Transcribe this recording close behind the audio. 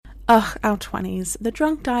Ugh, our 20s. The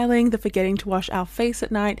drunk dialing, the forgetting to wash our face at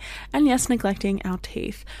night, and yes, neglecting our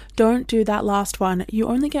teeth. Don't do that last one. You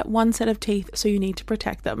only get one set of teeth, so you need to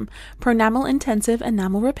protect them. Pronamel Intensive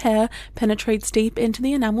Enamel Repair penetrates deep into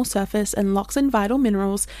the enamel surface and locks in vital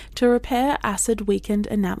minerals to repair acid-weakened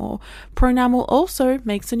enamel. Pronamel also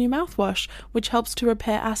makes a new mouthwash, which helps to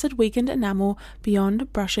repair acid-weakened enamel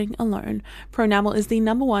beyond brushing alone. Pronamel is the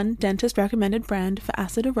 #1 dentist-recommended brand for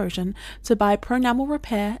acid erosion, so buy Pronamel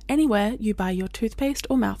Repair anywhere you buy your toothpaste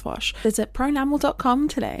or mouthwash. Visit pronamel.com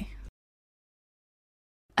today.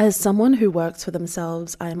 As someone who works for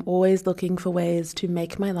themselves, I am always looking for ways to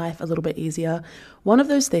make my life a little bit easier. One of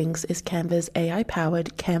those things is Canva's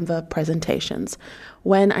AI-powered Canva presentations.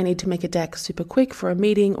 When I need to make a deck super quick for a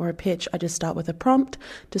meeting or a pitch, I just start with a prompt,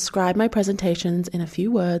 describe my presentations in a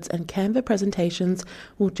few words, and Canva presentations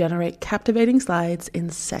will generate captivating slides in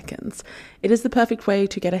seconds. It is the perfect way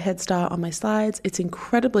to get a head start on my slides. It's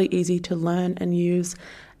incredibly easy to learn and use,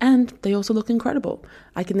 and they also look incredible.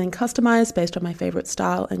 I can then customize based on my favorite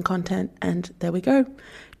style and content, and there we go.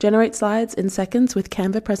 Generate slides in seconds with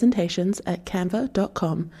Canva presentations at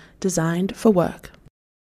canva.com, designed for work.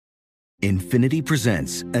 Infiniti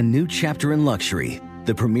presents a new chapter in luxury,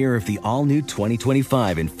 the premiere of the all-new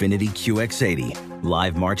 2025 Infiniti QX80,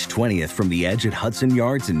 live March 20th from the Edge at Hudson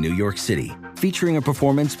Yards in New York City, featuring a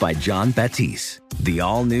performance by Jon Batiste. The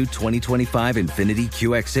all-new 2025 Infiniti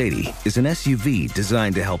QX80 is an SUV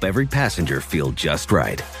designed to help every passenger feel just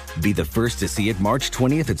right. Be the first to see it March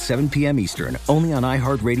 20th at 7 p.m. Eastern, only on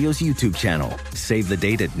iHeartRadio's YouTube channel. Save the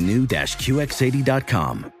date at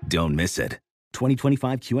new-QX80.com. Don't miss it.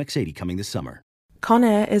 2025 QX80 coming this summer.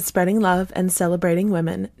 Conair is spreading love and celebrating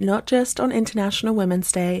women, not just on International Women's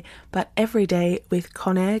Day, but every day with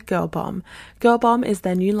Conair Girl Bomb. Girl Bomb is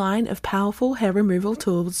their new line of powerful hair removal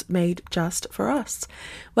tools made just for us.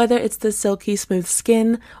 Whether it's the silky smooth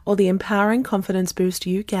skin or the empowering confidence boost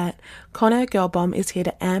you get, Conair Girl Bomb is here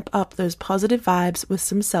to amp up those positive vibes with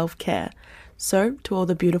some self-care. So, to all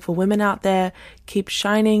the beautiful women out there, keep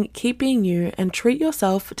shining, keep being you, and treat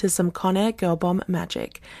yourself to some Conair Girl Bomb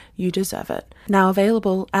magic. You deserve it. Now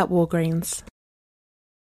available at Walgreens.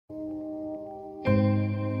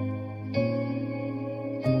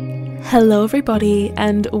 Hello everybody,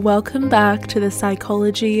 and welcome back to the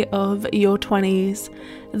Psychology of Your 20s,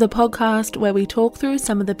 the podcast where we talk through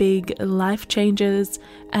some of the big life changes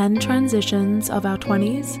and transitions of our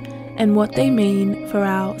 20s and what they mean for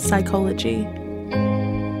our psychology.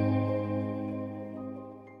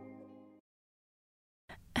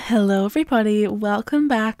 Hello everybody, welcome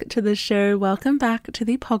back to the show, welcome back to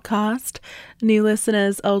the podcast. New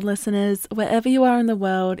listeners, old listeners, wherever you are in the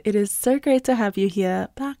world, it is so great to have you here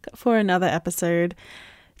back for another episode.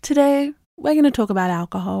 Today, we're going to talk about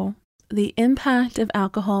alcohol, the impact of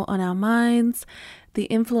alcohol on our minds, the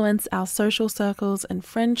influence our social circles and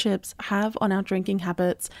friendships have on our drinking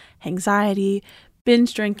habits, anxiety,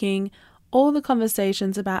 binge drinking, all the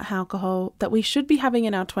conversations about alcohol that we should be having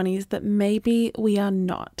in our 20s that maybe we are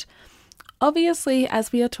not. Obviously,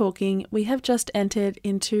 as we are talking, we have just entered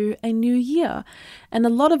into a new year, and a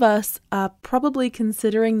lot of us are probably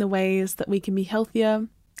considering the ways that we can be healthier,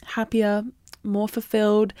 happier, more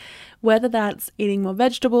fulfilled, whether that's eating more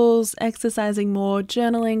vegetables, exercising more,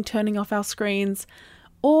 journaling, turning off our screens,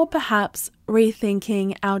 or perhaps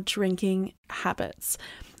rethinking our drinking habits.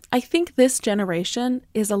 I think this generation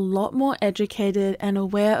is a lot more educated and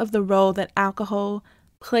aware of the role that alcohol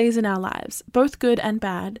plays in our lives, both good and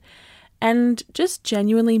bad, and just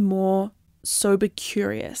genuinely more sober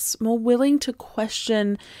curious, more willing to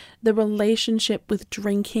question the relationship with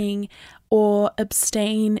drinking or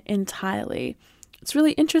abstain entirely. It's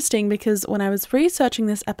really interesting because when I was researching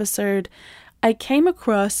this episode, I came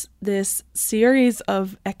across this series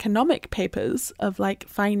of economic papers of like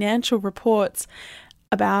financial reports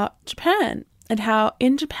about Japan and how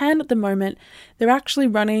in Japan at the moment, they're actually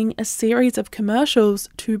running a series of commercials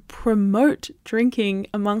to promote drinking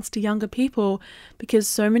amongst younger people because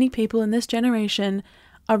so many people in this generation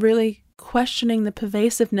are really questioning the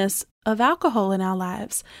pervasiveness of alcohol in our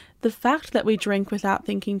lives. The fact that we drink without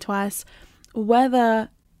thinking twice, whether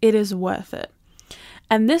it is worth it.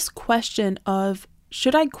 And this question of,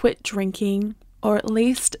 should I quit drinking or at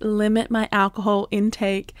least limit my alcohol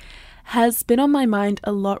intake, has been on my mind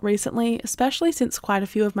a lot recently, especially since quite a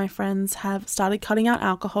few of my friends have started cutting out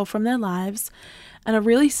alcohol from their lives and are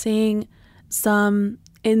really seeing some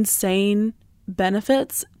insane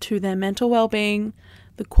benefits to their mental well-being,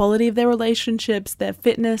 the quality of their relationships, their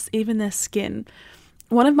fitness, even their skin.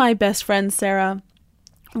 One of my best friends, Sarah,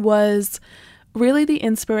 was really the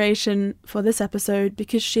inspiration for this episode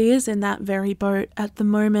because she is in that very boat at the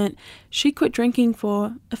moment. She quit drinking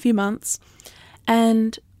for a few months,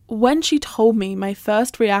 and when she told me, my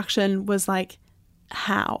first reaction was like,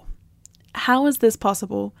 how? How is this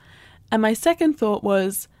possible? And my second thought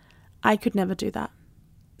was, I could never do that.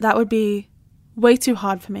 That would be way too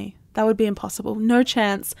hard for me. That would be impossible. No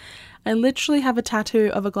chance. I literally have a tattoo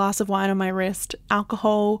of a glass of wine on my wrist.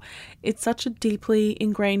 Alcohol, it's such a deeply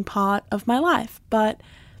ingrained part of my life. But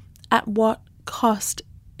at what cost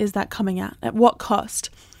is that coming at? At what cost?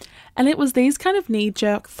 And it was these kind of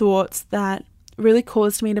knee-jerk thoughts that really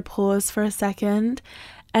caused me to pause for a second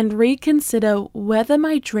and reconsider whether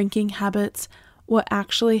my drinking habits were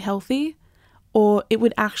actually healthy or it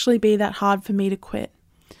would actually be that hard for me to quit.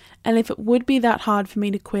 And if it would be that hard for me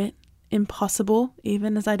to quit, impossible,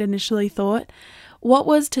 even as I'd initially thought, what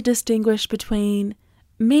was to distinguish between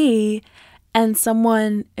me and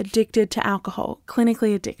someone addicted to alcohol,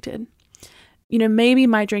 clinically addicted? You know, maybe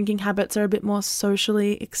my drinking habits are a bit more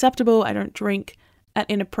socially acceptable. I don't drink at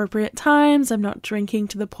inappropriate times. I'm not drinking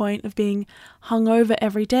to the point of being hungover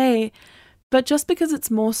every day. But just because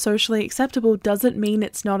it's more socially acceptable doesn't mean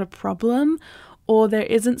it's not a problem, or there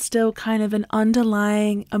isn't still kind of an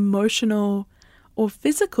underlying emotional or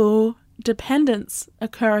physical dependence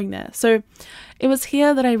occurring there. So it was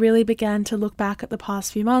here that I really began to look back at the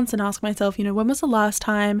past few months and ask myself, you know, when was the last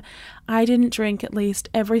time I didn't drink at least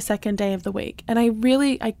every second day of the week? And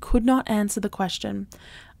I could not answer the question.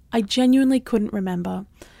 I genuinely couldn't remember.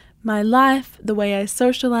 My life, the way I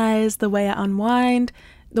socialize, the way I unwind,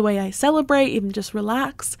 the way I celebrate, even just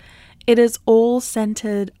relax, it is all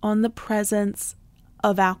centered on the presence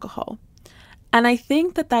of alcohol. And I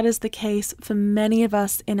think that that is the case for many of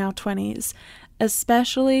us in our 20s,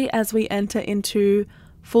 especially as we enter into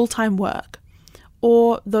full-time work,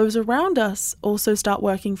 or those around us also start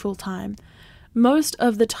working full-time. Most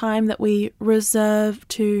of the time that we reserve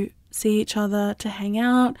to see each other, to hang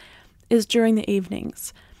out, is during the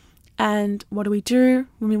evenings. And what do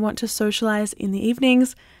when we want to socialize in the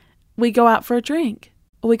evenings? We go out for a drink,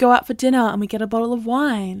 or we go out for dinner and we get a bottle of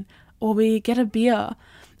wine, or we get a beer.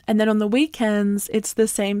 And then on the weekends, it's the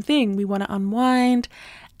same thing. We want to unwind.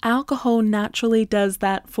 Alcohol naturally does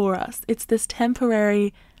that for us. It's this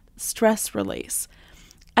temporary stress release.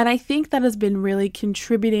 And I think that has been really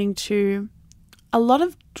contributing to a lot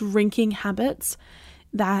of drinking habits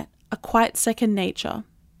that are quite second nature,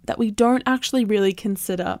 that we don't actually really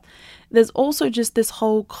consider. There's also just this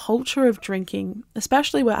whole culture of drinking,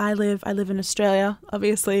 especially where I live. I live in Australia,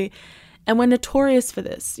 obviously, and we're notorious for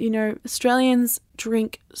this. You know, Australians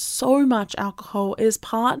drink so much alcohol. It is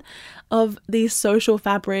part of the social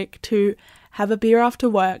fabric to have a beer after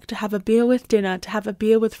work, to have a beer with dinner, to have a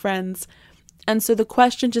beer with friends. And so the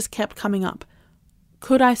question just kept coming up.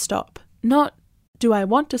 Could I stop? Not do I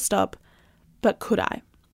want to stop, but could I?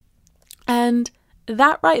 And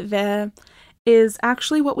that right there is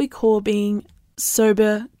actually what we call being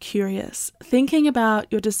sober curious, thinking about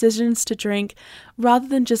your decisions to drink rather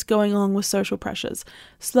than just going along with social pressures,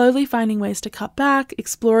 slowly finding ways to cut back,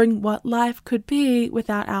 exploring what life could be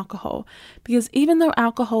without alcohol. Because even though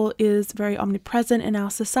alcohol is very omnipresent in our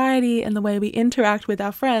society and the way we interact with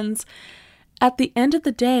our friends, at the end of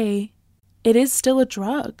the day, it is still a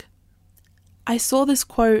drug. I saw this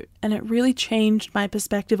quote and it really changed my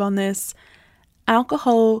perspective on this.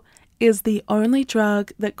 Alcohol is the only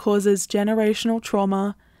drug that causes generational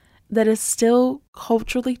trauma that is still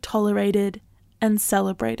culturally tolerated and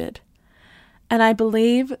celebrated. And I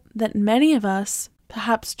believe that many of us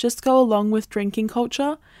perhaps just go along with drinking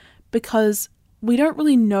culture because we don't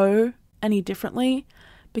really know any differently,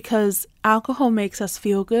 because alcohol makes us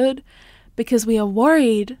feel good, because we are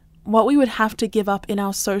worried what we would have to give up in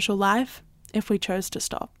our social life if we chose to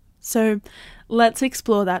stop. So let's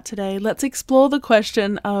explore that today. Let's explore the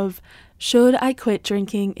question of, should I quit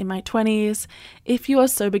drinking in my 20s? If you are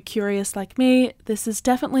sober curious like me, this is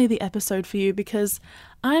definitely the episode for you because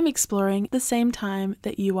I'm exploring the same time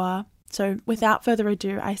that you are. So without further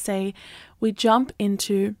ado, I say we jump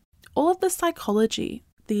into all of the psychology,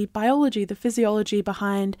 the biology, the physiology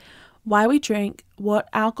behind why we drink, what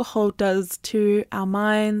alcohol does to our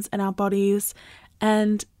minds and our bodies,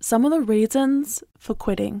 and some of the reasons for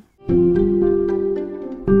quitting.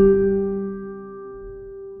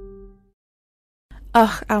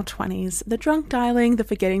 Ugh, our 20s. The drunk dialing, the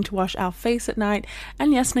forgetting to wash our face at night,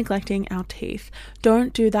 and yes, neglecting our teeth.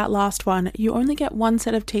 Don't do that last one. You only get one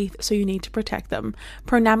set of teeth, so you need to protect them.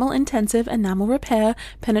 Pronamel Intensive Enamel Repair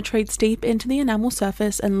penetrates deep into the enamel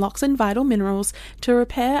surface and locks in vital minerals to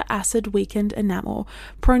repair acid-weakened enamel.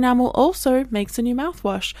 Pronamel also makes a new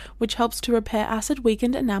mouthwash, which helps to repair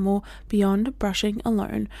acid-weakened enamel beyond brushing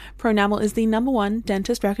alone. Pronamel is the #1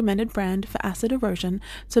 dentist-recommended brand for acid erosion,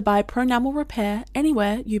 so buy Pronamel Repair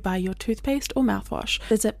anywhere you buy your toothpaste or mouthwash.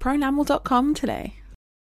 Visit pronamel.com today.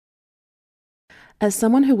 As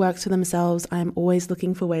someone who works for themselves, I am always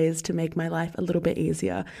looking for ways to make my life a little bit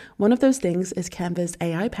easier. One of those things is Canva's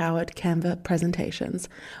AI-powered Canva presentations.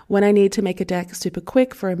 When I need to make a deck super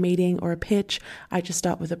quick for a meeting or a pitch, I just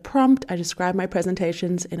start with a prompt, I describe my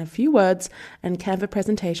presentations in a few words, and Canva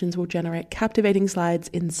presentations will generate captivating slides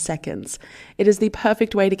in seconds. It is the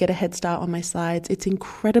perfect way to get a head start on my slides. It's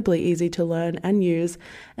incredibly easy to learn and use,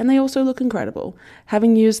 and they also look incredible.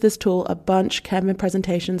 Having used this tool a bunch, Canva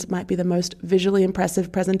presentations might be the most visually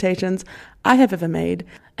impressive presentations I have ever made,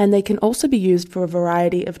 and they can also be used for a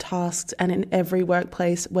variety of tasks and in every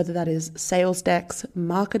workplace, whether that is sales decks,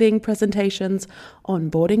 marketing presentations,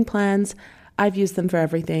 onboarding plans. I've used them for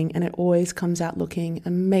everything, and it always comes out looking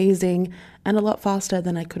amazing and a lot faster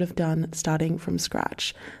than I could have done starting from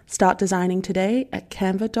scratch. Start designing today at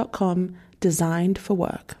canva.com, designed for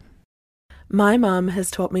work. My mum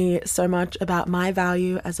has taught me so much about my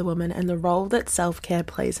value as a woman and the role that self-care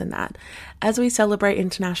plays in that. As we celebrate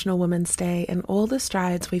International Women's Day and all the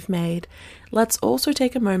strides we've made, let's also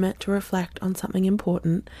take a moment to reflect on something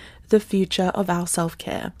important, the future of our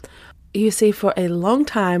self-care. You see, for a long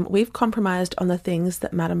time, we've compromised on the things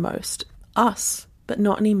that matter most. Us, but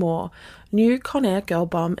not anymore. New Conair Girl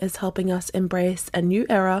Bomb is helping us embrace a new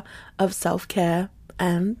era of self-care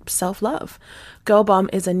and self-love. Girl Bomb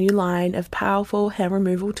is a new line of powerful hair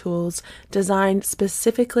removal tools designed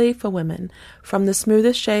specifically for women. From the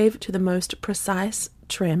smoothest shave to the most precise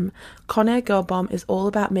trim, Conair Girl Bomb is all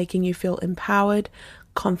about making you feel empowered,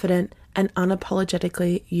 confident, and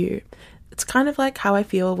unapologetically you. It's kind of like how I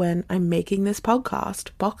feel when I'm making this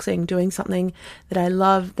podcast, boxing, doing something that I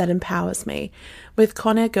love that empowers me. With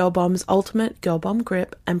Conair Girl Bomb's ultimate Girl Bomb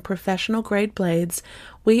grip and professional grade blades,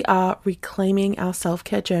 we are reclaiming our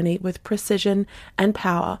self-care journey with precision and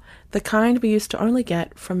power, the kind we used to only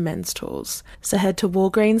get from men's tools. So head to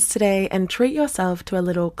Walgreens today and treat yourself to a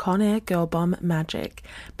little Conair Girl Bomb magic,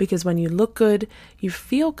 because when you look good, you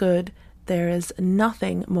feel good, there is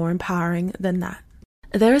nothing more empowering than that.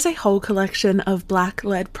 There is a whole collection of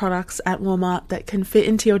black-led products at Walmart that can fit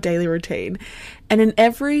into your daily routine. And in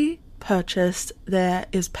every purchase, there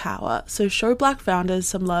is power. So show Black founders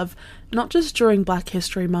some love, not just during Black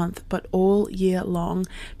History Month, but all year long.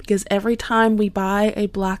 Because every time we buy a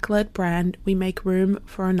black-led brand, we make room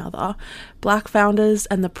for another. Black founders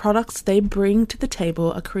and the products they bring to the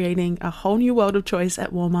table are creating a whole new world of choice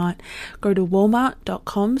at Walmart. Go to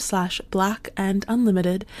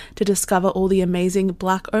walmart.com/blackandunlimited to discover all the amazing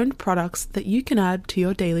Black-owned products that you can add to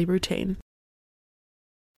your daily routine.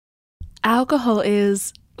 Alcohol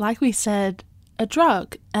is, like we said, a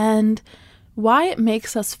drug, and why it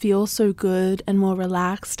makes us feel so good and more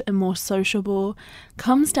relaxed and more sociable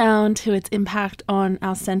comes down to its impact on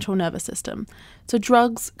our central nervous system. So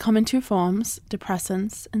drugs come in two forms,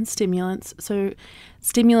 depressants and stimulants. So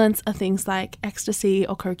stimulants are things like ecstasy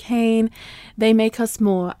or cocaine. They make us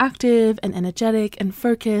more active and energetic and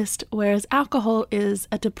focused, whereas alcohol is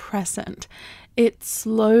a depressant. It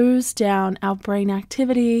slows down our brain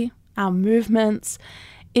activity, our movements.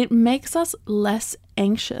 It makes us less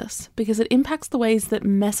anxious because it impacts the ways that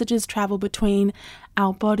messages travel between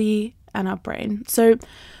our body and our brain. So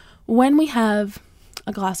when we have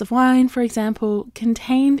a glass of wine, for example,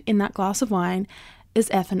 contained in that glass of wine is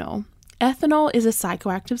ethanol. Ethanol is a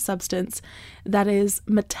psychoactive substance that is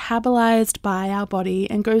metabolized by our body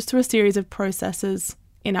and goes through a series of processes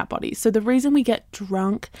in our bodies. So the reason we get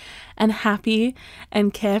drunk and happy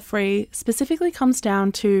and carefree specifically comes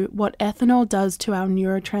down to what ethanol does to our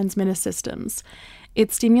neurotransmitter systems.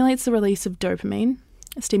 It stimulates the release of dopamine,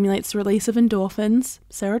 it stimulates the release of endorphins,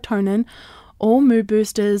 serotonin, all mood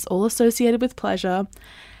boosters, all associated with pleasure.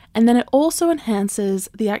 And then it also enhances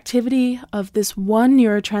the activity of this one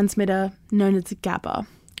neurotransmitter known as GABA.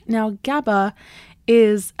 Now, GABA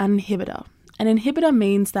is an inhibitor. An inhibitor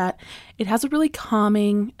means that it has a really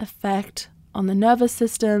calming effect on the nervous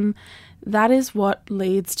system. That is what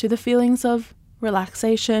leads to the feelings of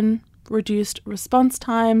relaxation, reduced response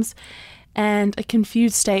times, and a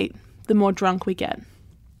confused state the more drunk we get.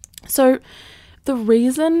 So the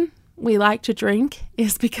reason we like to drink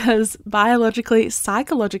is because biologically,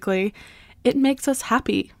 psychologically, it makes us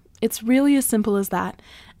happy. It's really as simple as that.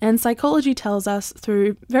 And psychology tells us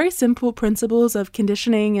through very simple principles of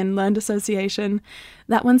conditioning and learned association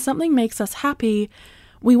that when something makes us happy,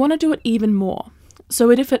 we want to do it even more. So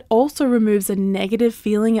if it also removes a negative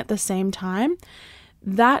feeling at the same time,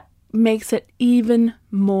 that makes it even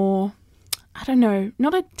more,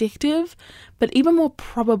 not addictive, but even more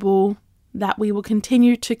probable that we will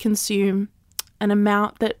continue to consume an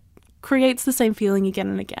amount that creates the same feeling again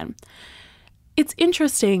and again. It's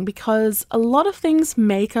interesting because a lot of things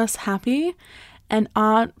make us happy and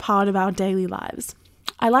aren't part of our daily lives.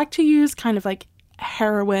 I like to use kind of like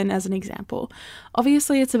heroin as an example.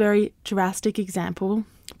 Obviously, it's a very drastic example,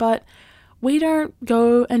 but we don't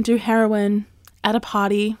go and do heroin at a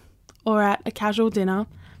party or at a casual dinner.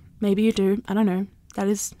 Maybe you do. I don't know. That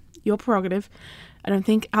is your prerogative. I don't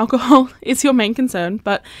think alcohol is your main concern,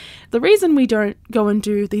 but the reason we don't go and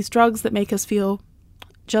do these drugs that make us feel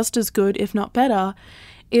just as good, if not better,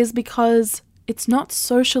 is because it's not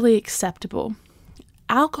socially acceptable.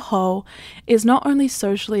 Alcohol is not only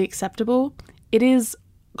socially acceptable, it is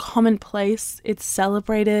commonplace, it's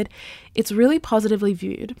celebrated, it's really positively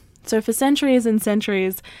viewed. So for centuries and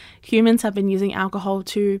centuries, humans have been using alcohol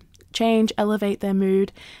to change, elevate their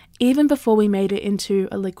mood. Even before we made it into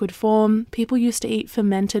a liquid form, people used to eat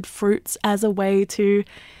fermented fruits as a way to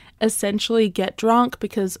essentially get drunk,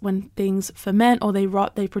 because when things ferment or they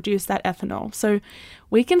rot, they produce that ethanol. So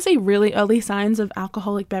we can see really early signs of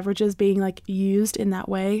alcoholic beverages being like used in that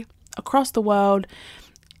way across the world,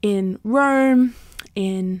 in Rome,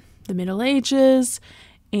 in the Middle Ages,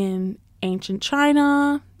 in ancient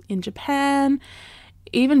China, in Japan.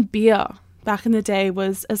 Even beer back in the day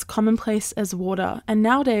was as commonplace as water, and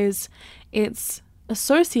nowadays it's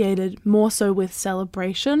associated more so with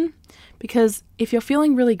celebration, because if you're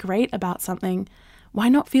feeling really great about something, why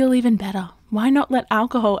not feel even better? Why not let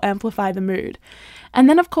alcohol amplify the mood? And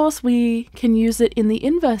then of course we can use it in the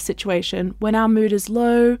inverse situation, when our mood is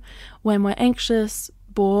low, when we're anxious,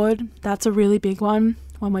 bored. That's a really big one.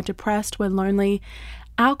 When we're depressed, we're lonely.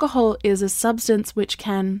 Alcohol is a substance which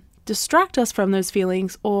can distract us from those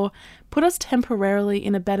feelings or put us temporarily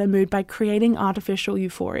in a better mood by creating artificial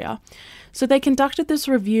euphoria. So they conducted this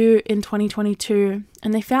review in 2022,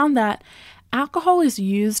 and they found that alcohol is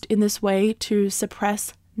used in this way to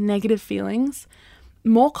suppress negative feelings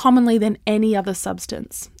more commonly than any other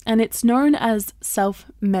substance, and it's known as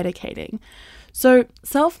self-medicating. So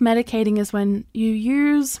self-medicating is when you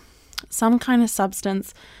use some kind of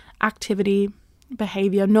substance, activity,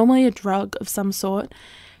 behavior, normally a drug of some sort,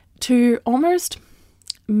 to almost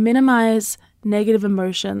minimize negative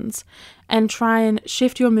emotions and try and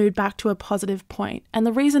shift your mood back to a positive point. And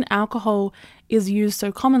the reason alcohol is used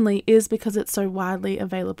so commonly is because it's so widely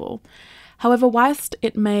available. However, whilst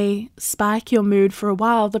it may spike your mood for a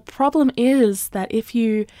while, the problem is that if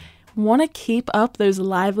you want to keep up those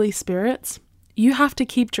lively spirits, you have to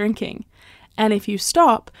keep drinking. And if you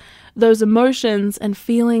stop, those emotions and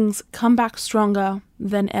feelings come back stronger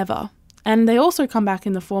than ever. And they also come back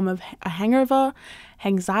in the form of a hangover,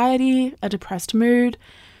 anxiety, a depressed mood.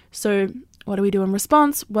 So what do we do in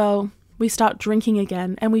response? Well, we start drinking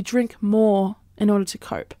again, and we drink more in order to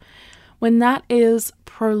cope. When that is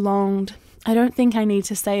prolonged, I don't think I need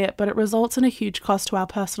to say it, but it results in a huge cost to our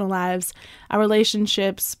personal lives, our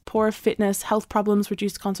relationships, poorer fitness, health problems,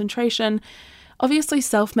 reduced concentration. Obviously,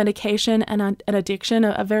 self-medication and an addiction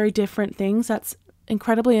are very different things. That's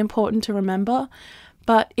incredibly important to remember.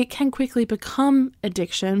 But it can quickly become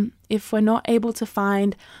addiction if we're not able to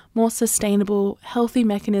find more sustainable, healthy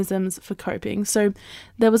mechanisms for coping. So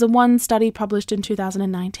there was one study published in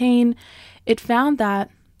 2019. It found that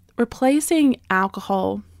replacing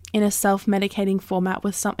alcohol in a self-medicating format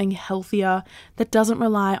with something healthier that doesn't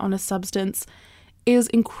rely on a substance is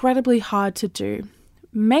incredibly hard to do,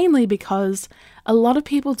 mainly because a lot of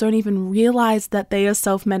people don't even realize that they are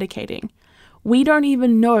self-medicating. We don't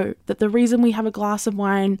even know that the reason we have a glass of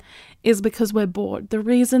wine is because we're bored. The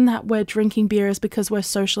reason that we're drinking beer is because we're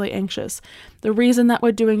socially anxious. The reason that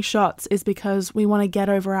we're doing shots is because we want to get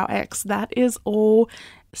over our ex. That is all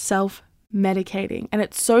self-medicating. And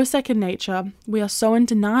it's so second nature. We are so in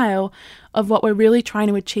denial of what we're really trying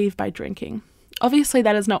to achieve by drinking. Obviously,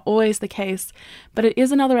 that is not always the case, but it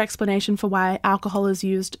is another explanation for why alcohol is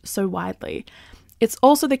used so widely. It's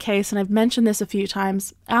also the case, and I've mentioned this a few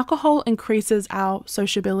times, alcohol increases our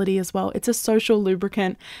sociability as well. It's a social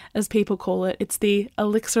lubricant, as people call it. It's the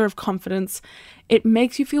elixir of confidence. It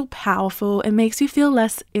makes you feel powerful. It makes you feel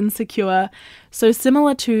less insecure. So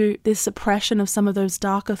similar to the suppression of some of those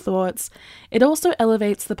darker thoughts, it also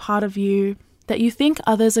elevates the part of you that you think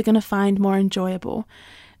others are going to find more enjoyable.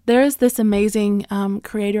 There is this amazing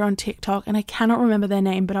creator on TikTok, and I cannot remember their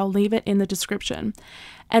name, but I'll leave it in the description.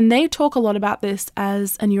 And they talk a lot about this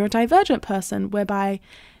as a neurodivergent person, whereby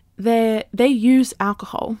they use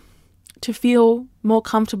alcohol to feel more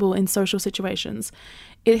comfortable in social situations.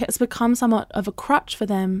 It has become somewhat of a crutch for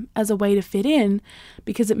them as a way to fit in,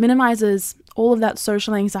 because it minimizes all of that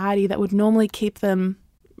social anxiety that would normally keep them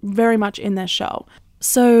very much in their shell.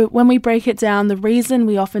 So when we break it down, the reason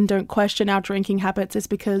we often don't question our drinking habits is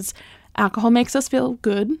because alcohol makes us feel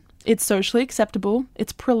good. It's socially acceptable.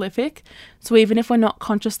 It's prolific. So even if we're not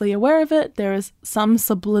consciously aware of it, there is some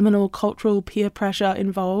subliminal cultural peer pressure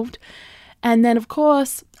involved. And then, of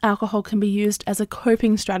course, alcohol can be used as a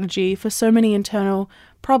coping strategy for so many internal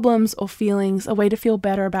problems or feelings, a way to feel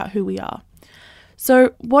better about who we are.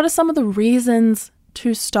 So what are some of the reasons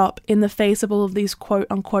to stop in the face of all of these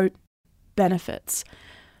quote-unquote benefits?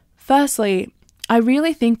 Firstly, I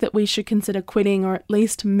really think that we should consider quitting, or at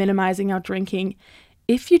least minimizing our drinking,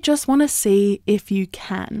 if you just want to see if you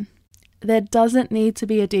can. There doesn't need to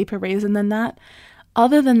be a deeper reason than that.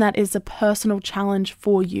 Other than that is a personal challenge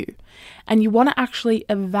for you, and you want to actually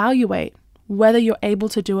evaluate whether you're able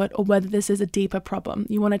to do it or whether this is a deeper problem.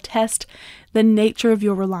 You want to test the nature of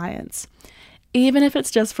your reliance. Even if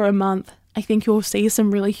it's just for a month, I think you'll see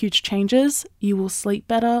some really huge changes. You will sleep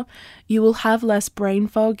better, you will have less brain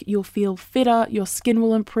fog, you'll feel fitter, your skin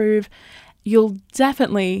will improve, you'll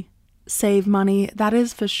definitely save money, that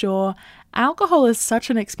is for sure. Alcohol is such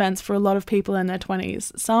an expense for a lot of people in their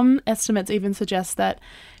 20s. Some estimates even suggest that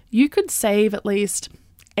you could save at least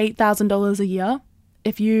 $8,000 a year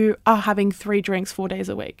if you are having 3 drinks 4 days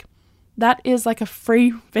a week. That is like a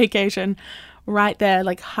free vacation right there,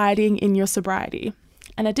 like hiding in your sobriety.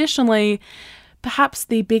 And additionally, perhaps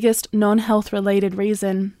the biggest non-health related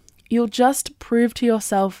reason, you'll just prove to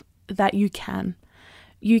yourself that you can.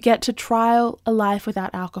 You get to trial a life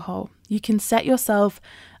without alcohol. You can set yourself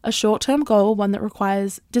a short-term goal, one that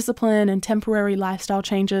requires discipline and temporary lifestyle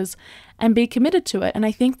changes, and be committed to it. And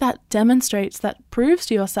I think that proves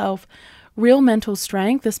to yourself real mental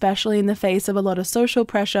strength, especially in the face of a lot of social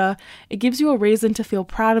pressure. It gives you a reason to feel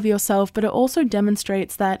proud of yourself, but it also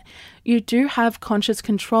demonstrates that you do have conscious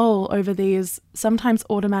control over these sometimes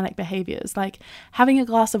automatic behaviors, like having a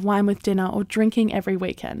glass of wine with dinner or drinking every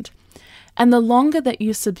weekend. And the longer that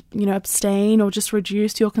you abstain or just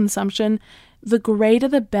reduce your consumption, the greater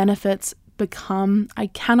the benefits become. I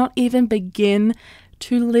cannot even begin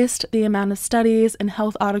to list the amount of studies and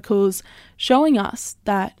health articles showing us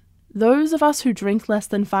that those of us who drink less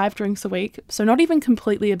than 5 drinks a week, so not even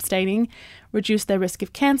completely abstaining, reduce their risk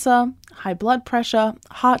of cancer, high blood pressure,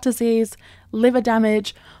 heart disease, liver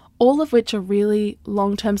damage, all of which are really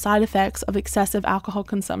long-term side effects of excessive alcohol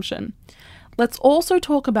consumption. Let's also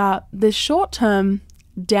talk about the short-term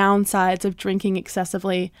downsides of drinking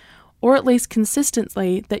excessively, or at least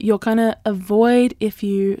consistently, that you're going to avoid if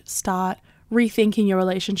you start rethinking your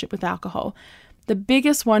relationship with alcohol. The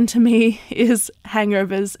biggest one to me is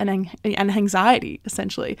hangovers and anxiety,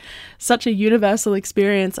 essentially. Such a universal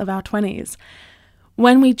experience of our 20s.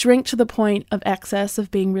 When we drink to the point of excess,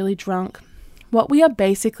 of being really drunk, what we are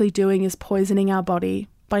basically doing is poisoning our body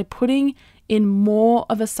by putting in more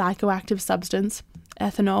of a psychoactive substance,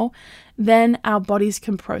 ethanol, than our bodies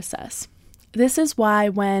can process. This is why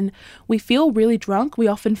when we feel really drunk, we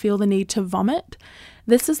often feel the need to vomit.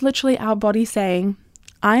 This is literally our body saying,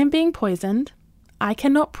 I am being poisoned. I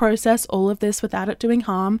cannot process all of this without it doing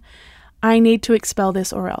harm. I need to expel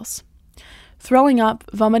this or else. Throwing up,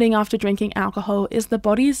 vomiting after drinking alcohol is the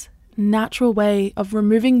body's natural way of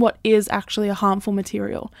removing what is actually a harmful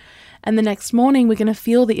material. And the next morning, we're going to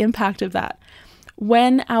feel the impact of that.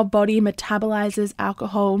 When our body metabolizes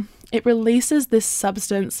alcohol, it releases this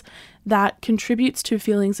substance that contributes to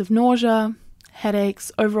feelings of nausea,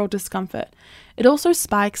 headaches, overall discomfort. It also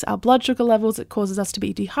spikes our blood sugar levels. It causes us to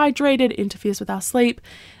be dehydrated, interferes with our sleep.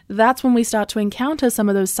 That's when we start to encounter some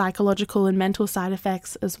of those psychological and mental side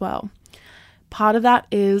effects as well. Part of that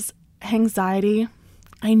is anxiety.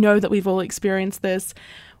 I know that we've all experienced this.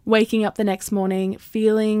 Waking up the next morning,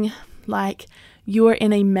 feeling like you are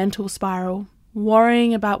in a mental spiral,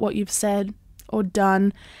 worrying about what you've said or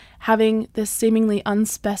done, having this seemingly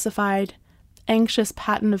unspecified anxious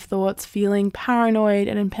pattern of thoughts, feeling paranoid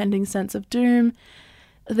and impending sense of doom.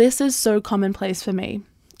 This is so commonplace for me.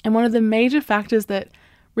 And one of the major factors that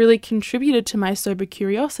really contributed to my sober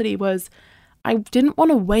curiosity was I didn't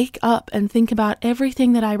want to wake up and think about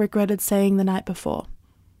everything that I regretted saying the night before.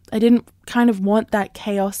 I didn't kind of want that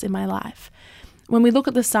chaos in my life. When we look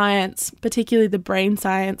at the science, particularly the brain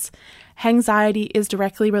science, anxiety is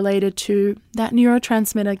directly related to that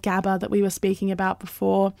neurotransmitter GABA that we were speaking about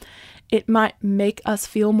before. it might make us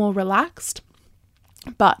feel more relaxed.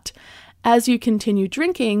 But as you continue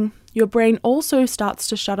drinking, your brain also starts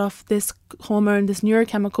to shut off this hormone, this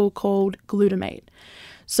neurochemical called glutamate.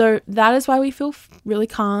 So that is why we feel really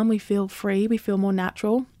calm, we feel free, we feel more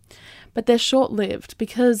natural. But they're short-lived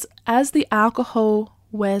because as the alcohol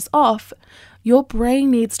wears off, your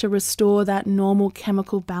brain needs to restore that normal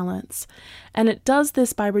chemical balance. And it does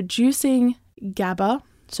this by reducing GABA,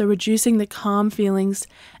 so reducing the calm feelings,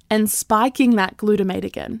 and spiking that glutamate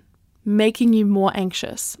again, making you more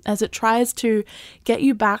anxious as it tries to get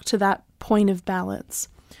you back to that point of balance.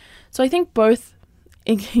 So I think both,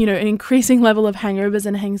 an increasing level of hangovers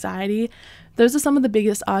and anxiety, those are some of the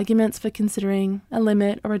biggest arguments for considering a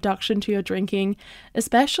limit or reduction to your drinking,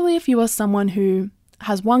 especially if you are someone who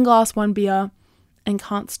has one glass, one beer, and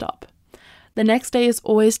can't stop. The next day is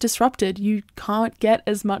always disrupted. You can't get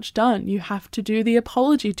as much done. You have to do the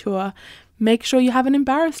apology tour. Make sure you haven't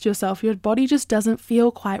embarrassed yourself. Your body just doesn't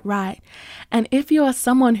feel quite right. And if you are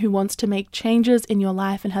someone who wants to make changes in your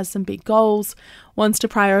life and has some big goals, wants to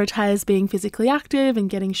prioritize being physically active and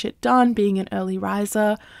getting shit done, being an early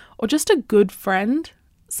riser, or just a good friend,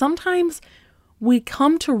 sometimes we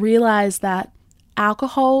come to realize that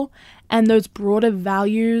alcohol and those broader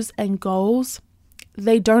values and goals,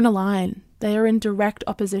 they don't align. They are in direct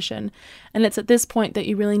opposition. And it's at this point that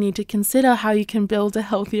you really need to consider how you can build a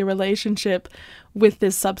healthier relationship with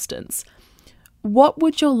this substance. What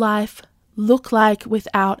would your life look like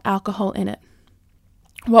without alcohol in it?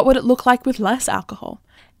 What would it look like with less alcohol?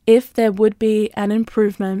 If there would be an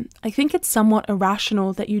improvement, I think it's somewhat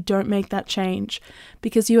irrational that you don't make that change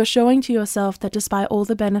because you are showing to yourself that despite all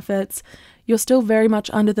the benefits, you're still very much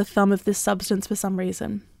under the thumb of this substance for some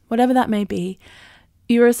reason, whatever that may be.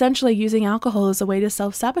 You're essentially using alcohol as a way to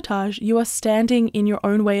self-sabotage. You are standing in your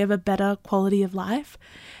own way of a better quality of life.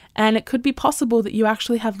 And it could be possible that you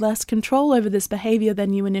actually have less control over this behavior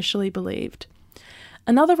than you initially believed.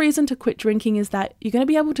 Another reason to quit drinking is that you're going to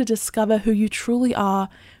be able to discover who you truly are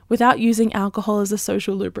without using alcohol as a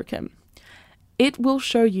social lubricant. It will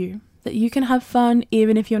show you that you can have fun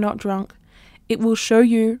even if you're not drunk. It will show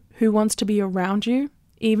you who wants to be around you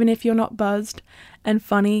even if you're not buzzed and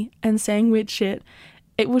funny and saying weird shit.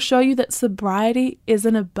 It will show you that sobriety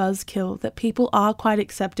isn't a buzzkill, that people are quite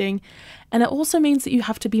accepting. And it also means that you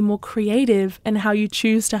have to be more creative in how you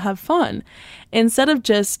choose to have fun. Instead of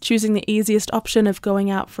just choosing the easiest option of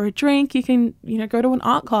going out for a drink, you can, go to an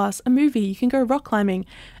art class, a movie, you can go rock climbing,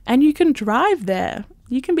 and you can drive there.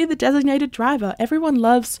 You can be the designated driver. Everyone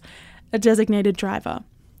loves a designated driver.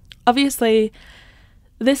 Obviously,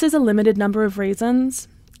 this is a limited number of reasons,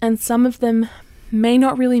 and some of them may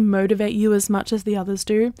not really motivate you as much as the others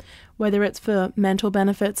do, whether it's for mental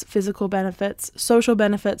benefits, physical benefits, social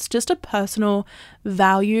benefits, just a personal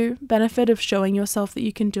value benefit of showing yourself that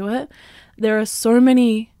you can do it. There are so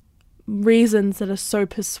many reasons that are so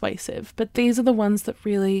persuasive, but these are the ones that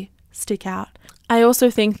really stick out. I also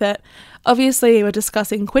think that obviously we're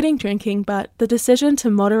discussing quitting drinking, but the decision to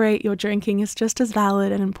moderate your drinking is just as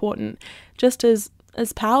valid and important, just as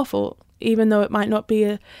powerful. Even though it might not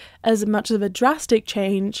be as much of a drastic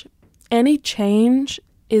change, any change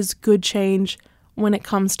is good change when it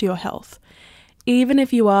comes to your health. Even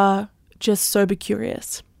if you are just sober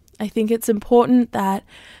curious. I think it's important that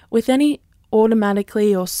with any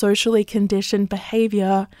automatically or socially conditioned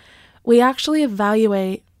behavior, we actually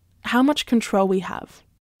evaluate how much control we have,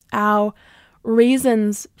 our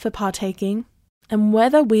reasons for partaking, and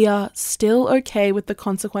whether we are still okay with the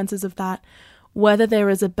consequences of that, whether there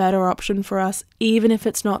is a better option for us, even if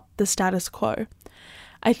it's not the status quo.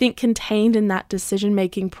 I think contained in that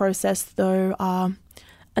decision-making process, though, are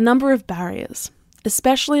a number of barriers,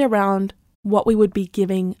 especially around what we would be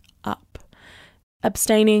giving up.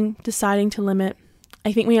 Abstaining, deciding to limit.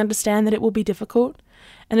 I think we understand that it will be difficult,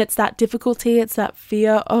 and it's that difficulty, it's that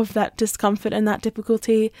fear of that discomfort and that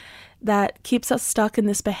difficulty that keeps us stuck in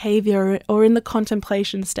this behavior or in the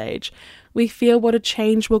contemplation stage. We fear what a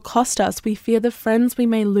change will cost us. We fear the friends we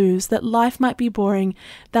may lose, that life might be boring,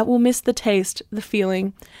 that we'll miss the taste, the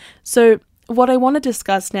feeling. So what I want to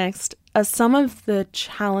discuss next are some of the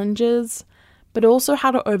challenges, but also how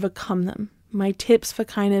to overcome them. My tips for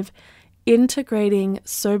kind of integrating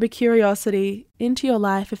sober curiosity into your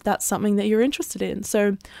life if that's something that you're interested in.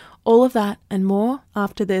 So all of that and more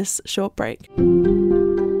after this short break.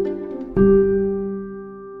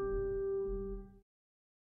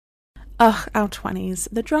 Ugh, our 20s.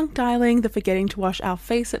 The drunk dialing, the forgetting to wash our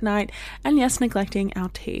face at night, and yes, neglecting our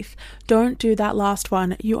teeth. Don't do that last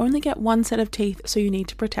one. You only get one set of teeth, so you need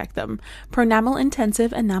to protect them. Pronamel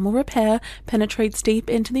Intensive Enamel Repair penetrates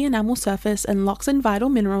deep into the enamel surface and locks in vital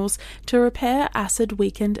minerals to repair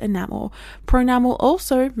acid-weakened enamel. Pronamel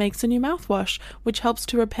also makes a new mouthwash, which helps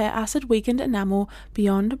to repair acid-weakened enamel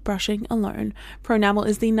beyond brushing alone. Pronamel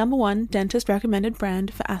is the #1 dentist-recommended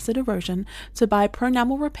brand for acid erosion, so buy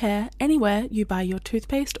Pronamel Repair anywhere you buy your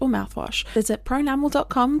toothpaste or mouthwash. Visit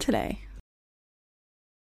pronamel.com today.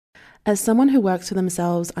 As someone who works for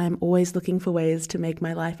themselves, I am always looking for ways to make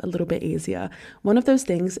my life a little bit easier. One of those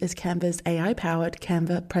things is Canva's AI-powered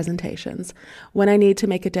Canva presentations. When I need to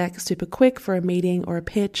make a deck super quick for a meeting or a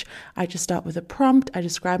pitch, I just start with a prompt, I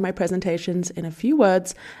describe my presentations in a few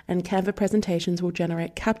words, and Canva presentations will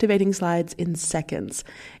generate captivating slides in seconds.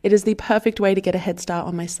 It is the perfect way to get a head start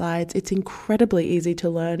on my slides. It's incredibly easy to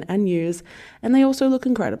learn and use, and they also look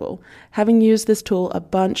incredible. Having used this tool a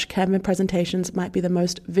bunch, Canva presentations might be the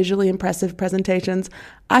most visually impressive presentations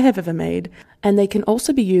I have ever made, and they can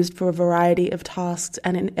also be used for a variety of tasks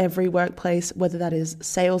and in every workplace, whether that is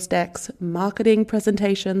sales decks, marketing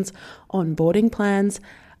presentations, onboarding plans.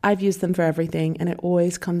 I've used them for everything, and it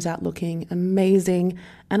always comes out looking amazing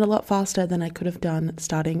and a lot faster than I could have done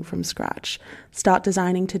starting from scratch. Start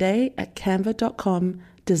designing today at canva.com,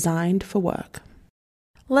 designed for work.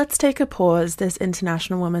 Let's take a pause this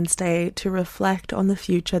International Women's Day to reflect on the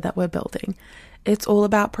future that we're building. It's all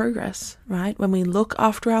about progress, right? When we look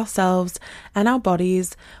after ourselves and our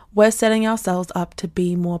bodies, we're setting ourselves up to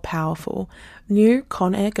be more powerful. New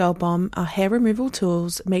Conair Girl Bomb are hair removal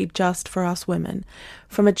tools made just for us women.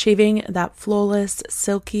 From achieving that flawless,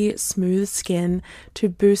 silky, smooth skin to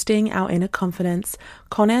boosting our inner confidence,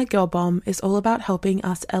 Conair Girl Bomb is all about helping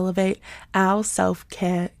us elevate our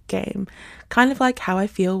self-care game. Kind of like how I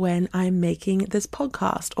feel when I'm making this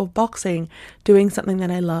podcast or boxing, doing something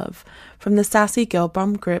that I love. From the sassy Girl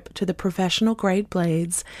Bomb grip to the professional grade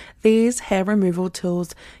blades, these hair removal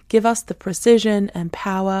tools give us the precision and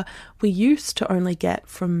power we used to only get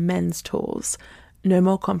from men's tools. No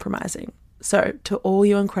more compromising. So, to all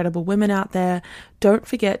you incredible women out there, don't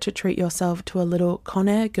forget to treat yourself to a little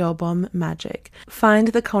Conair Girl Bomb magic. Find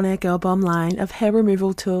the Conair Girl Bomb line of hair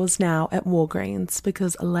removal tools now at Walgreens,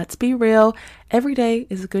 because let's be real, every day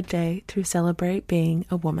is a good day to celebrate being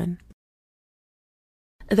a woman.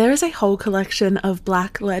 There is a whole collection of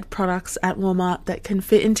black lead products at Walmart that can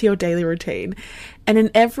fit into your daily routine, and in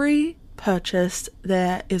every purchase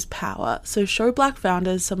there is power. So show Black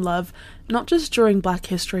founders some love, not just during Black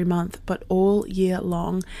History Month, but all year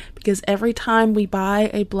long, because every time we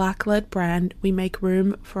buy a black led brand, we make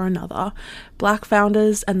room for another. Black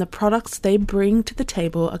founders and the products they bring to the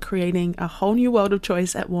table are creating a whole new world of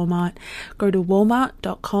choice at Walmart. Go to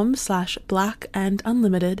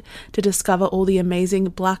walmart.com/blackandunlimited to discover all the amazing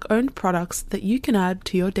Black owned products that you can add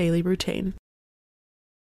to your daily routine.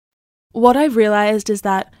 What I've realized is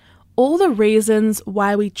that all the reasons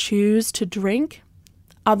why we choose to drink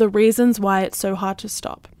are the reasons why it's so hard to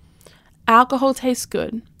stop. Alcohol tastes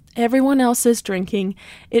good. Everyone else is drinking.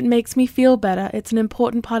 It makes me feel better. It's an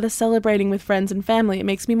important part of celebrating with friends and family. It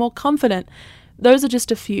makes me more confident. Those are just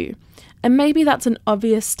a few. And maybe that's an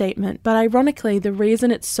obvious statement, but ironically, the reason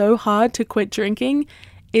it's so hard to quit drinking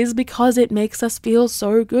is because it makes us feel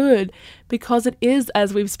so good. Because it is,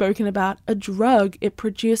 as we've spoken about, a drug. It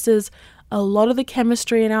produces a lot of the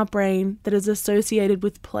chemistry in our brain that is associated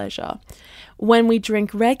with pleasure. When we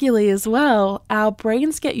drink regularly as well, our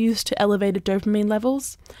brains get used to elevated dopamine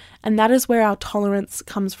levels, and that is where our tolerance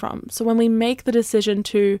comes from. So when we make the decision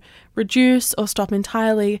to reduce or stop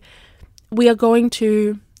entirely, we are going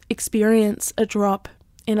to experience a drop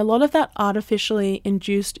in a lot of that artificially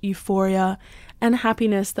induced euphoria and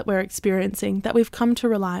happiness that we're experiencing, that we've come to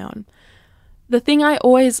rely on. The thing I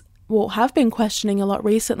always have been questioning a lot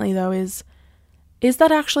recently, though, is that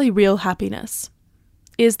actually real happiness?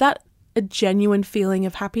 Is that a genuine feeling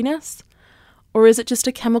of happiness? Or is it just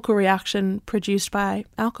a chemical reaction produced by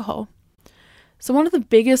alcohol? So one of the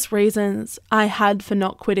biggest reasons I had for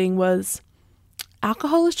not quitting was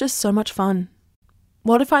alcohol is just so much fun.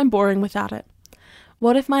 What if I'm boring without it?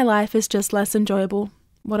 What if my life is just less enjoyable?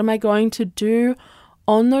 What am I going to do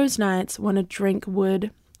on those nights when a drink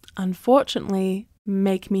would, unfortunately,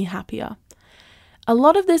 make me happier? A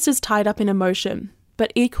lot of this is tied up in emotion,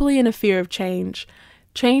 but equally in a fear of change.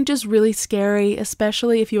 Change is really scary,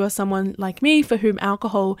 especially if you are someone like me for whom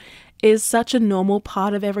alcohol is such a normal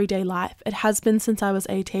part of everyday life. It has been since I was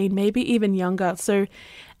 18, maybe even younger. So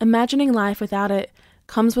imagining life without it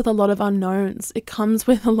comes with a lot of unknowns. It comes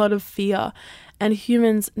with a lot of fear, and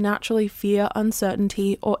humans naturally fear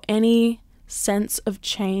uncertainty or any sense of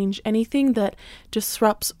change, anything that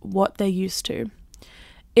disrupts what they're used to.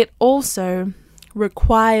 It also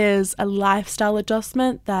requires a lifestyle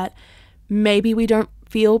adjustment that maybe we don't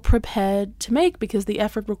feel prepared to make because the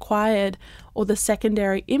effort required or the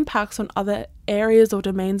secondary impacts on other areas or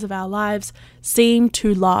domains of our lives seem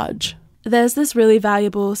too large. There's this really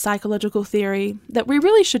valuable psychological theory that we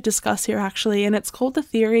really should discuss here actually, and it's called the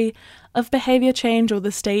theory of behavior change or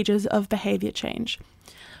the stages of behavior change.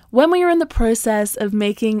 When we are in the process of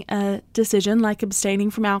making a decision like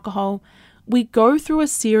abstaining from alcohol, we go through a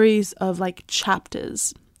series of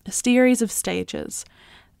chapters, a series of stages.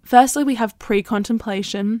 Firstly, we have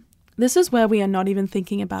pre-contemplation. This is where we are not even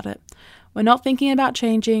thinking about it. We're not thinking about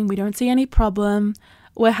changing. We don't see any problem.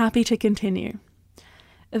 We're happy to continue.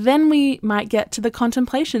 Then we might get to the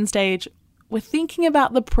contemplation stage. We're thinking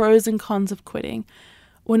about the pros and cons of quitting.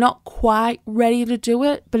 We're not quite ready to do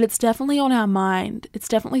it, but it's definitely on our mind. It's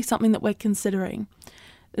definitely something that we're considering.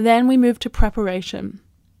 Then we move to preparation.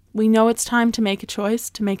 We know it's time to make a choice,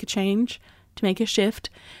 to make a change, to make a shift.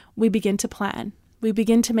 We begin to plan. We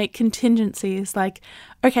begin to make contingencies like,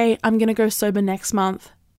 okay, I'm going to go sober next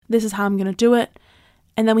month. This is how I'm going to do it.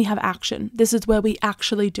 And then we have action. This is where we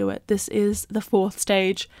actually do it. This is the fourth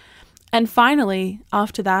stage. And finally,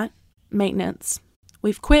 after that, maintenance.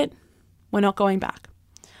 We've quit. We're not going back.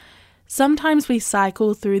 Sometimes we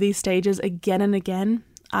cycle through these stages again and again,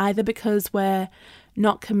 either because we're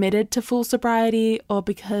not committed to full sobriety or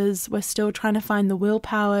because we're still trying to find the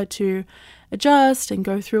willpower to adjust and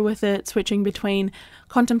go through with it, switching between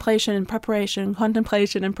contemplation and preparation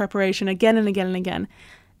again and again and again.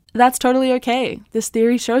 That's totally okay. This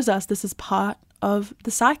theory shows us this is part of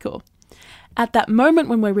the cycle. At that moment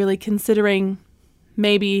when we're really considering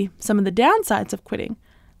maybe some of the downsides of quitting,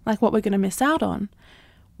 like what we're going to miss out on,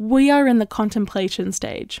 we are in the contemplation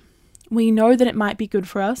stage. We know that it might be good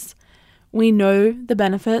for us. We know the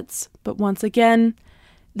benefits, but once again,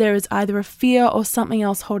 there is either a fear or something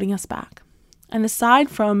else holding us back. And aside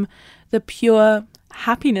from the pure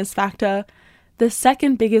happiness factor, the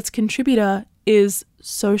second biggest contributor is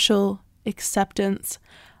social acceptance.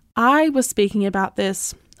 I was speaking about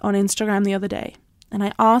this on Instagram the other day, and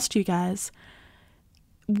I asked you guys,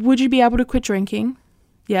 would you be able to quit drinking?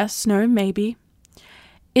 Yes, no, maybe.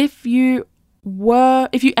 If you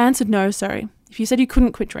answered no, if you said you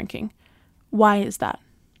couldn't quit drinking, why is that?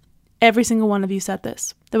 Every single one of you said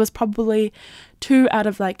this. There was probably 2 out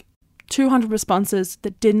of 200 responses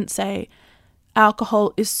that didn't say,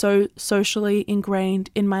 alcohol is so socially ingrained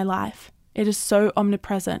in my life. It is so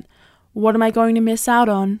omnipresent. What am I going to miss out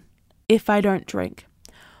on if I don't drink?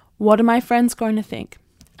 What are my friends going to think?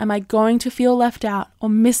 Am I going to feel left out or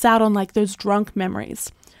miss out on those drunk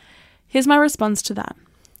memories? Here's my response to that.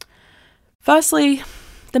 Firstly,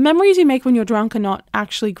 the memories you make when you're drunk are not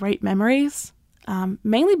actually great memories,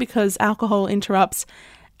 mainly because alcohol interrupts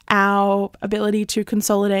our ability to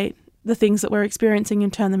consolidate the things that we're experiencing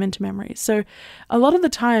and turn them into memories. So a lot of the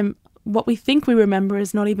time, what we think we remember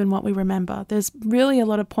is not even what we remember. There's really a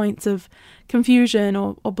lot of points of confusion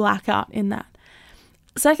or blackout in that.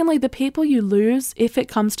 Secondly, the people you lose, if it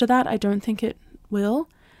comes to that, I don't think it will,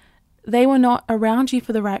 they were not around you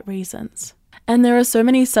for the right reasons. And there are so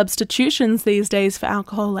many substitutions these days for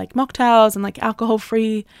alcohol, like mocktails and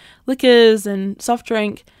alcohol-free liquors and soft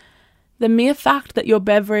drink. The mere fact that your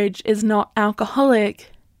beverage is not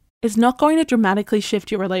alcoholic is not going to dramatically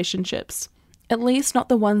shift your relationships, at least not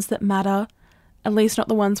the ones that matter, at least not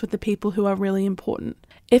the ones with the people who are really important.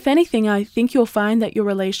 If anything, I think you'll find that your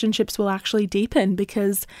relationships will actually deepen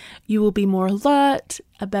because you will be more alert,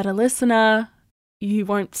 a better listener, you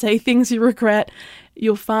won't say things you regret,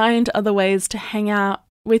 you'll find other ways to hang out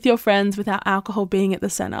with your friends without alcohol being at the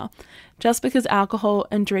center. Just because alcohol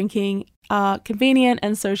and drinking are convenient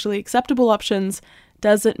and socially acceptable options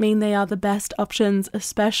doesn't mean they are the best options,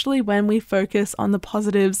 especially when we focus on the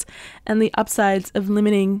positives and the upsides of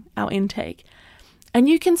limiting our intake. And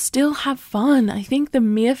you can still have fun. I think the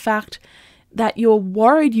mere fact that you're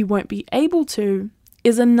worried you won't be able to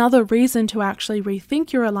is another reason to actually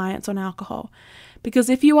rethink your reliance on alcohol. Because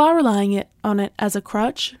if you are relying on it as a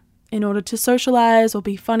crutch in order to socialize or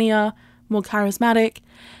be funnier, more charismatic,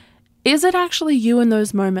 is it actually you in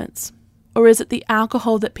those moments? Or is it the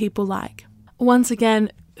alcohol that people like? Once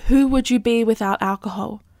again, who would you be without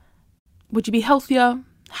alcohol? Would you be healthier,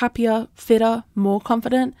 happier, fitter, more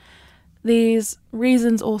confident? These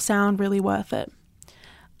reasons all sound really worth it.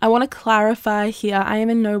 I want to clarify here, I am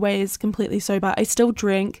in no ways completely sober. I still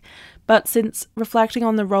drink, but since reflecting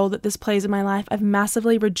on the role that this plays in my life, I've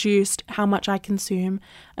massively reduced how much I consume.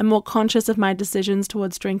 I'm more conscious of my decisions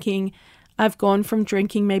towards drinking. I've gone from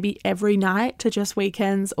drinking maybe every night to just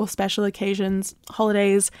weekends or special occasions,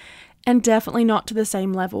 holidays, and definitely not to the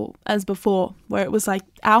same level as before, where it was like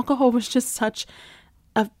alcohol was just such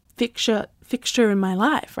a fixture in my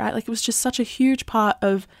life, right? Like it was just such a huge part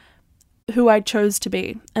of who I chose to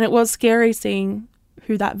be. And it was scary seeing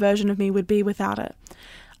who that version of me would be without it.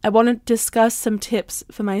 I want to discuss some tips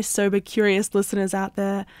for my sober curious listeners out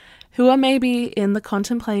there who are maybe in the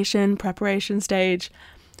contemplation preparation stage.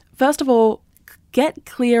 First of all, get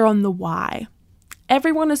clear on the why.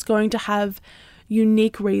 Everyone is going to have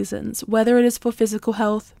unique reasons, whether it is for physical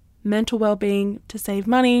health, mental well-being, to save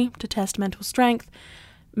money, to test mental strength.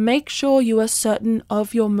 Make sure you are certain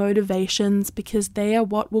of your motivations because they are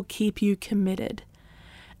what will keep you committed.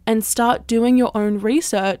 And start doing your own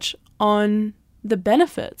research on the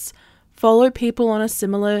benefits. Follow people on a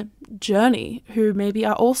similar journey who maybe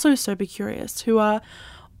are also sober curious, who are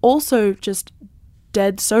also just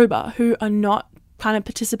dead sober, who are not kind of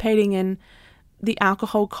participating in the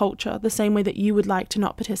alcohol culture the same way that you would like to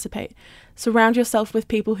not participate. Surround yourself with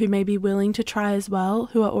people who may be willing to try as well,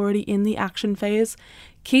 who are already in the action phase.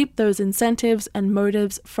 Keep those incentives and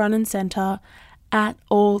motives front and center at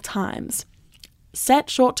all times. Set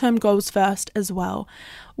short-term goals first as well.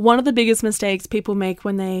 One of the biggest mistakes people make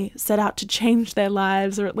when they set out to change their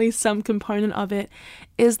lives, or at least some component of it,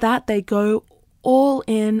 is that they go all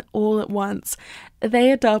in all at once.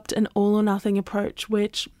 They adopt an all or nothing approach,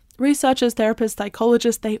 which researchers, therapists,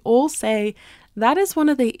 psychologists, they all say that is one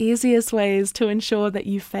of the easiest ways to ensure that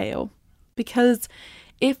you fail. Because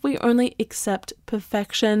if we only accept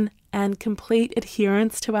perfection and complete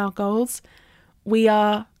adherence to our goals, we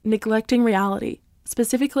are neglecting reality,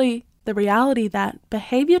 specifically the reality that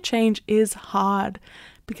behavior change is hard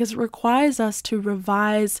because it requires us to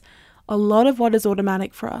revise a lot of what is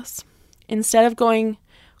automatic for us. Instead of going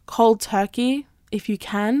cold turkey, if you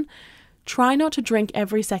can, try not to drink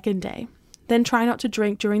every second day. Then try not to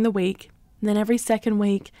drink during the week, then every second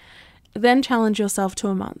week, then challenge yourself to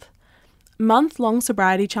a month. Month-long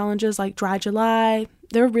sobriety challenges like Dry July,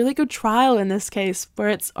 they're a really good trial in this case where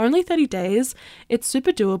it's only 30 days. It's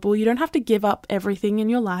super doable. You don't have to give up everything in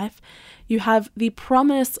your life. You have the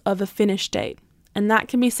promise of a finish date, and that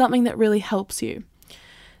can be something that really helps you.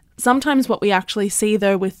 Sometimes what we actually see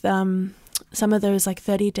though with some of those like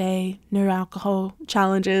 30-day no alcohol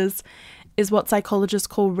challenges is what psychologists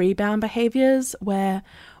call rebound behaviors, where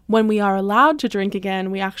when we are allowed to drink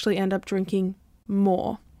again, we actually end up drinking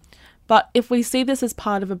more. But if we see this as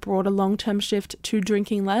part of a broader long-term shift to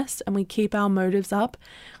drinking less and we keep our motives up,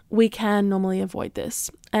 we can normally avoid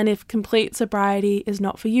this. And if complete sobriety is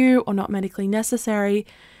not for you or not medically necessary,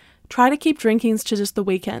 try to keep drinking to just the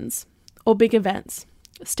weekends or big events.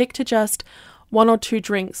 Stick to just 1 or 2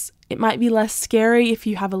 drinks. It might be less scary if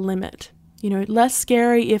you have a limit. Less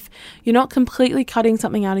scary if you're not completely cutting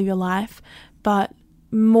something out of your life, but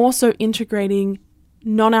more so integrating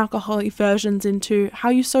non-alcoholic versions into how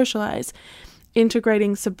you socialize,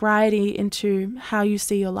 integrating sobriety into how you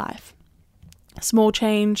see your life. Small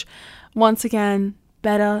change, once again,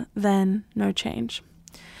 better than no change.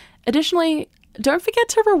 Additionally, don't forget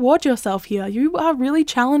to reward yourself here. You are really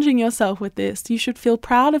challenging yourself with this. You should feel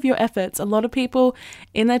proud of your efforts. A lot of people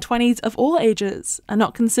in their 20s of all ages are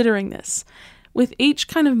not considering this. With each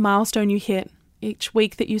kind of milestone you hit, each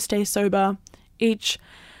week that you stay sober, each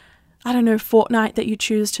fortnight that you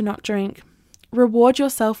choose to not drink, reward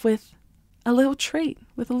yourself with a little treat,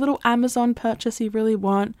 with a little Amazon purchase you really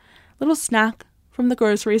want, a little snack from the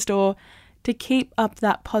grocery store to keep up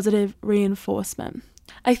that positive reinforcement.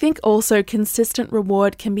 I think also consistent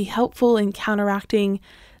reward can be helpful in counteracting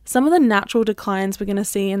some of the natural declines we're going to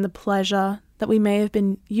see in the pleasure that we may have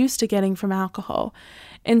been used to getting from alcohol.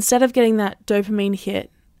 Instead of getting that dopamine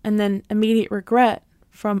hit and then immediate regret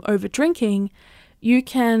from over drinking, you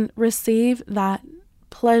can receive that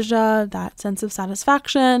pleasure, that sense of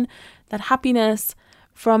satisfaction, that happiness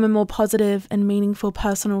from a more positive and meaningful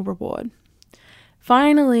personal reward.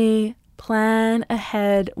 Finally, plan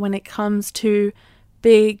ahead when it comes to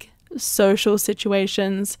big social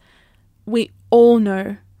situations. We all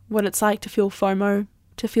know what it's like to feel FOMO,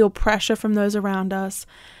 to feel pressure from those around us,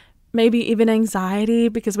 maybe even anxiety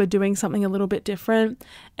because we're doing something a little bit different.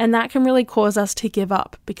 And that can really cause us to give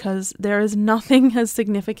up because there is nothing as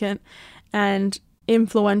significant and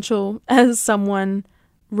influential as someone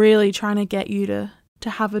really trying to get you to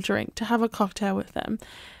have a drink, to have a cocktail with them.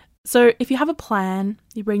 So if you have a plan,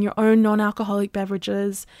 you bring your own non-alcoholic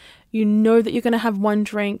beverages, you know that you're going to have one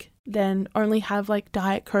drink, then only have like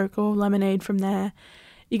Diet Coke or lemonade from there.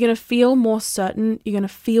 You're going to feel more certain, you're going to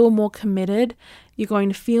feel more committed, you're going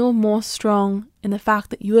to feel more strong in the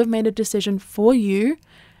fact that you have made a decision for you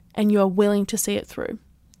and you are willing to see it through.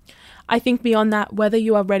 I think beyond that, whether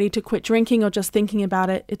you are ready to quit drinking or just thinking about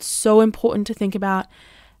it, it's so important to think about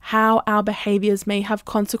how our behaviors may have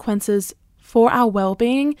consequences for our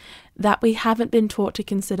well-being that we haven't been taught to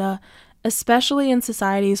consider, especially in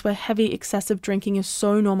societies where heavy, excessive drinking is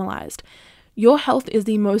so normalized. Your health is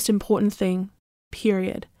the most important thing,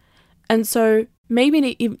 period. And so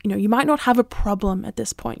maybe, you might not have a problem at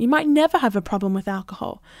this point. You might never have a problem with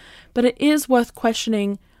alcohol, but it is worth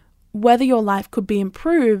questioning whether your life could be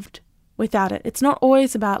improved without it. It's not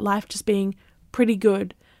always about life just being pretty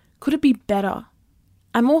good. Could it be better?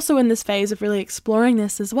 I'm also in this phase of really exploring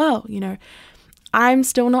this as well. I'm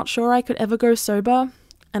still not sure I could ever go sober.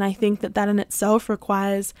 And I think that in itself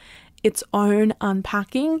requires its own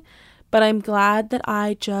unpacking. But I'm glad that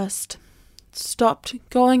I just stopped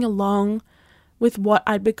going along with what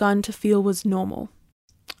I'd begun to feel was normal.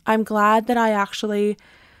 I'm glad that I actually,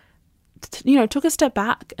 took a step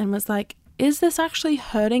back and was like, is this actually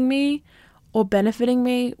hurting me or benefiting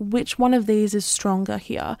me? Which one of these is stronger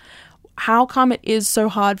here? How come it is so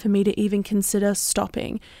hard for me to even consider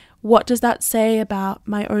stopping? What does that say about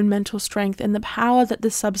my own mental strength and the power that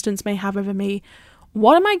this substance may have over me?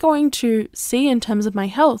 What am I going to see in terms of my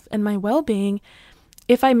health and my well-being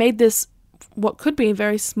if I made this what could be a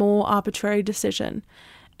very small, arbitrary decision?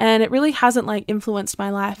 And it really hasn't influenced my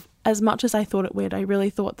life as much as I thought it would. I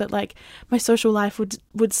really thought that my social life would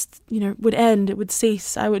end, it would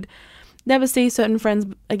cease. I would never see certain friends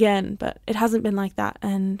again, but it hasn't been like that.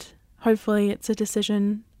 And hopefully it's a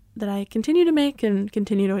decision that I continue to make and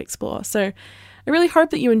continue to explore. So I really hope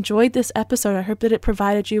that you enjoyed this episode. I hope that it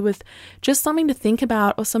provided you with just something to think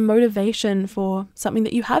about or some motivation for something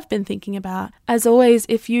that you have been thinking about. As always,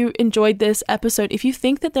 if you enjoyed this episode, if you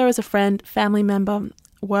think that there is a friend, family member,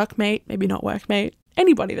 workmate, maybe not workmate,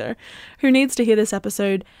 anybody there who needs to hear this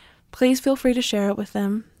episode, please feel free to share it with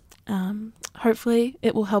them. Hopefully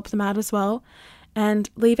it will help them out as well. And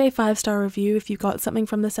leave a 5-star review if you got something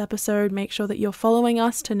from this episode. Make sure that you're following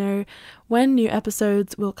us to know when new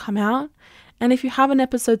episodes will come out. And if you have an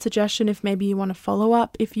episode suggestion, if maybe you want to follow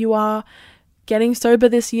up, if you are getting sober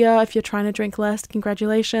this year, if you're trying to drink less,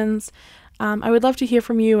 congratulations. I would love to hear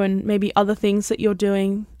from you and maybe other things that you're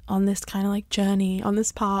doing on this kind of journey, on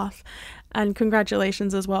this path. And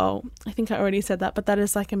congratulations as well. I think I already said that, but that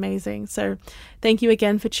is amazing. So thank you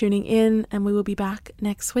again for tuning in, and we will be back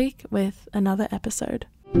next week with another episode.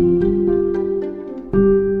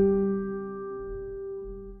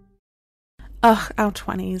 Ugh, our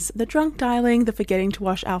 20s, the drunk dialing, the forgetting to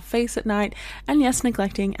wash our face at night, and yes,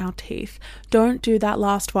 neglecting our teeth. Don't do that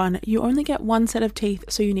last one. You only get one set of teeth,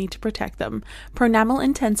 so you need to protect them. Pronamel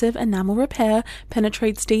Intensive Enamel Repair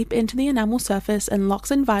penetrates deep into the enamel surface and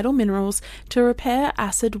locks in vital minerals to repair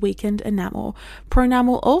acid-weakened enamel.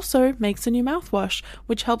 Pronamel also makes a new mouthwash,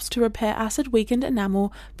 which helps to repair acid-weakened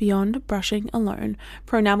enamel beyond brushing alone.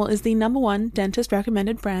 Pronamel is the #1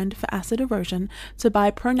 dentist-recommended brand for acid erosion, so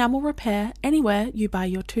buy Pronamel Repair anywhere you buy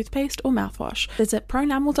your toothpaste or mouthwash. Visit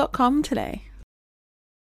pronamel.com today.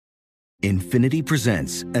 Infiniti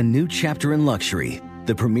presents a new chapter in luxury,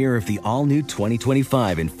 the premiere of the all-new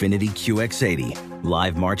 2025 Infiniti QX80,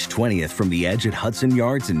 live March 20th from the Edge at Hudson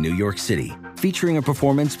Yards in New York City, featuring a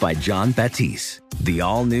performance by Jon Batiste. The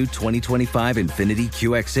all-new 2025 Infiniti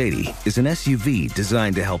QX80 is an SUV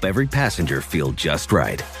designed to help every passenger feel just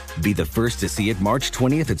right. Be the first to see it March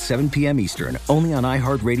 20th at 7 p.m. Eastern, only on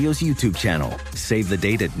iHeartRadio's YouTube channel. Save the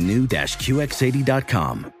date at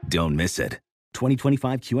new-QX80.com. Don't miss it.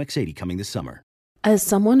 2025 QX80 coming this summer. As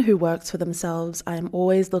someone who works for themselves, I am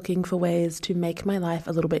always looking for ways to make my life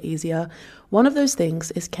a little bit easier. One of those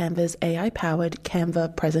things is Canva's AI-powered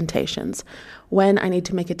Canva presentations. When I need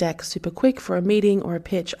to make a deck super quick for a meeting or a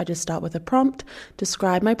pitch, I just start with a prompt,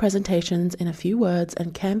 describe my presentations in a few words,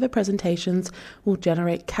 and Canva presentations will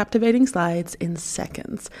generate captivating slides in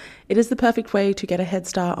seconds. It is the perfect way to get a head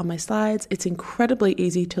start on my slides. It's incredibly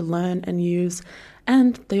easy to learn and use,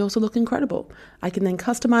 and they also look incredible. I can then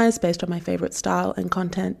customize based on my favorite style and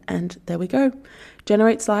content, and there we go.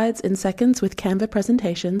 Generate slides in seconds with Canva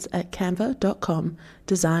presentations at canva.com,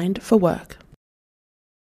 designed for work.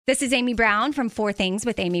 This is Amy Brown from 4 Things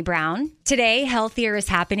with Amy Brown. Today, healthier is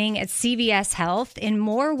happening at CVS Health in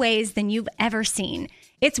more ways than you've ever seen.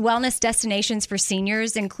 It's wellness destinations for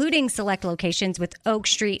seniors, including select locations with Oak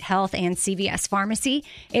Street Health and CVS Pharmacy.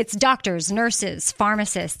 It's doctors, nurses,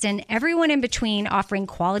 pharmacists, and everyone in between offering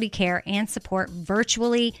quality care and support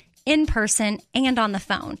virtually, in person, and on the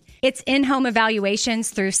phone. It's in-home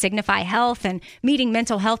evaluations through Signify Health and meeting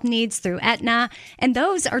mental health needs through Aetna. And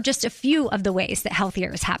those are just a few of the ways that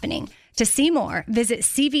Healthier is happening. To see more, visit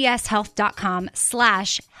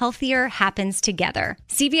cvshealth.com/healthier happens together.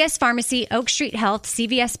 CVS Pharmacy, Oak Street Health,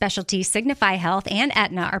 CVS Specialty, Signify Health, and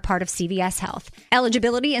Aetna are part of CVS Health.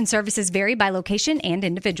 Eligibility and services vary by location and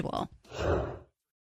individual.